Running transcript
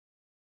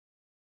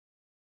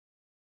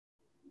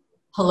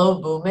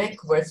Hello, Bhoumik.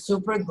 We're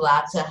super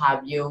glad to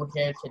have you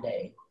here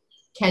today.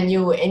 Can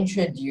you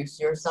introduce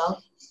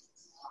yourself?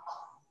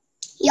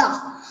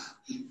 Yeah,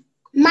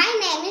 my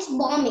name is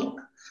Bhoumik.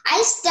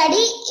 I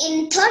study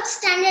in 3rd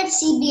standard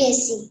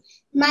CBSE.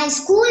 My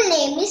school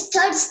name is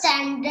 3rd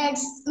standard.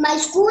 My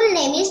school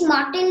name is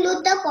Martin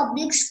Luther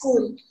Public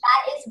School.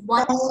 That is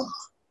wonderful.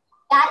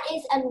 That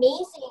is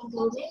amazing,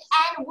 Bhoumik.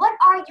 And what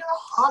are your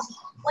hobbies?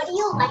 What do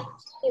you like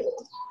to do?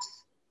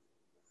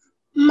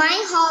 My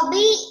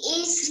hobby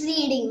is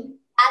reading.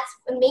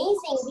 That's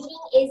amazing.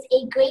 Reading is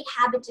a great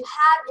habit to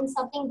have and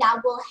something that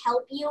will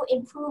help you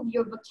improve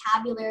your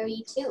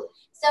vocabulary too.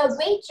 So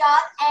great job.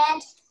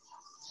 And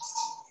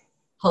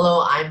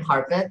Hello, I'm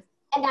Harpit,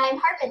 I'm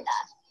Harpita.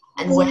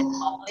 and we're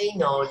commonly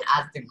known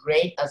as the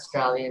Great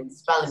Australian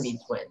Spelling Bee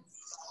Twins.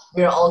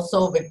 We're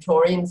also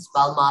Victorian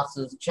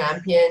Spellmasters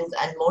champions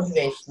and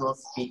motivational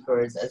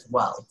speakers as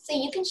well. So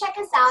you can check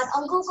us out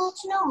on Google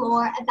to know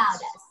more about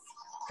us.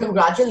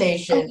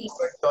 Congratulations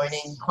for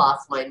joining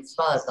Classminds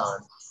Spellathon.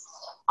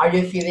 Are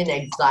you feeling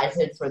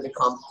excited for the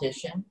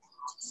competition?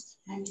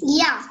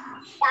 Yeah.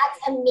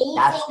 That's amazing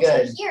That's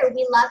good. to hear.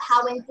 We love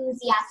how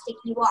enthusiastic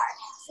you are.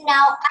 So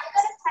now I've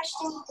got a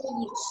question for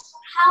you.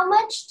 How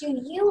much do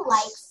you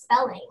like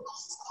spelling?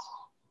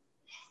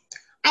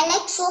 I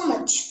like so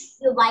much.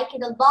 You like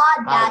it a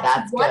lot.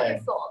 That's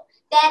wonderful.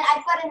 Then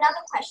I've got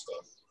another question.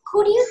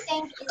 Who do you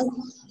think is the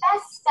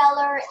best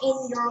speller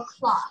in your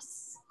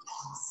class?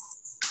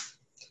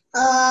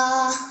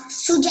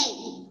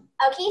 Sujay.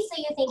 Okay, so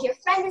you think your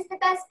friend is the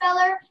best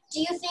speller. Do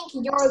you think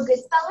you're a good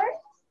speller?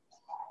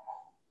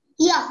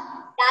 Yeah.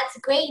 That's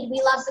great.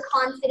 We love the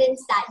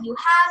confidence that you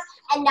have.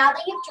 And now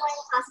that you've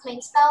joined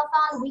Classminds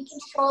Spellathon, we can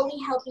surely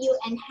help you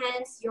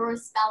enhance your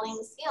spelling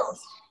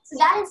skills. So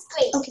that is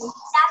great. Okay. Now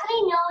that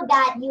I know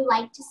that you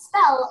like to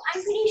spell,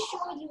 I'm pretty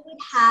sure you would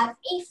have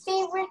a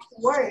favorite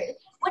word.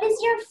 What is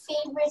your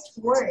favorite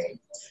word?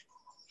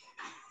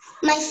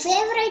 My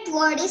favorite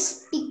word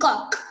is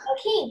peacock.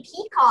 Okay,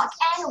 peacock.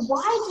 And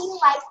why do you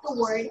like the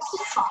word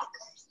peacock?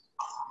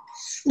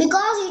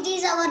 Because it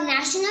is our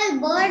national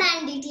bird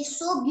and it is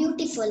so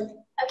beautiful.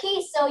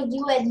 Okay, so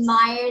you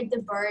admire the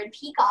bird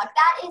peacock.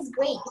 That is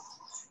great.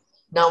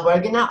 Now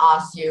we're gonna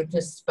ask you to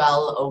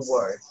spell a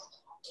word.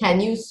 Can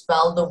you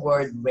spell the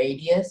word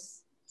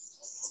radius?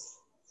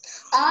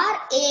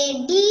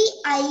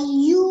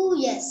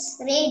 Radius.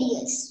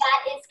 Radius.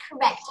 That is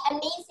correct.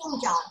 Amazing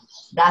job.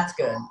 That's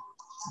good.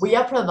 We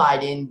are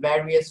providing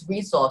various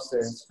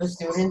resources for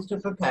students to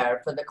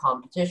prepare for the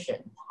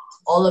competition.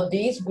 All of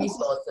these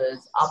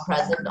resources are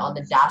present on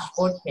the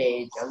dashboard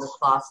page on the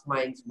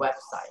Classminds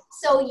website.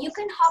 So you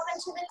can hop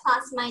into the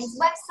Classminds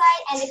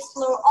website and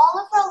explore all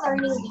of our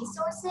learning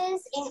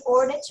resources in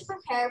order to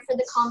prepare for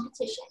the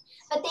competition.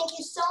 But thank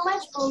you so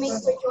much,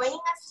 Bhoumik, for joining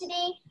us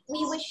today.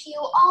 We wish you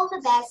all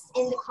the best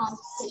in the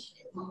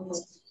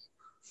competition.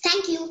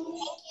 Thank you. Thank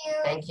you.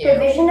 Thank The you.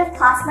 vision of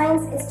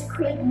Classminds is to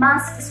create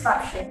mass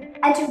disruption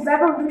and to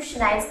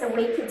revolutionize the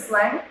way kids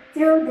learn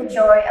through the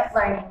joy of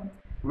learning.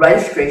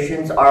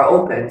 Registrations are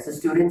open so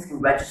students can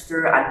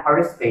register and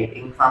participate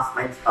in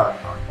Classminds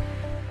Spellathon.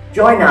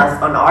 Join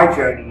us on our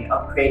journey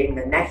of creating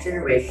the next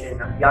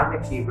generation of young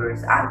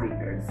achievers and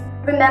leaders.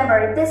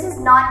 Remember, this is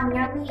not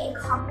merely a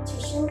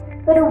competition,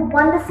 but a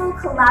wonderful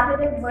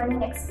collaborative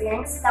learning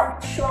experience that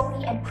will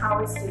surely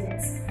empower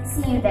students.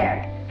 See you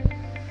there.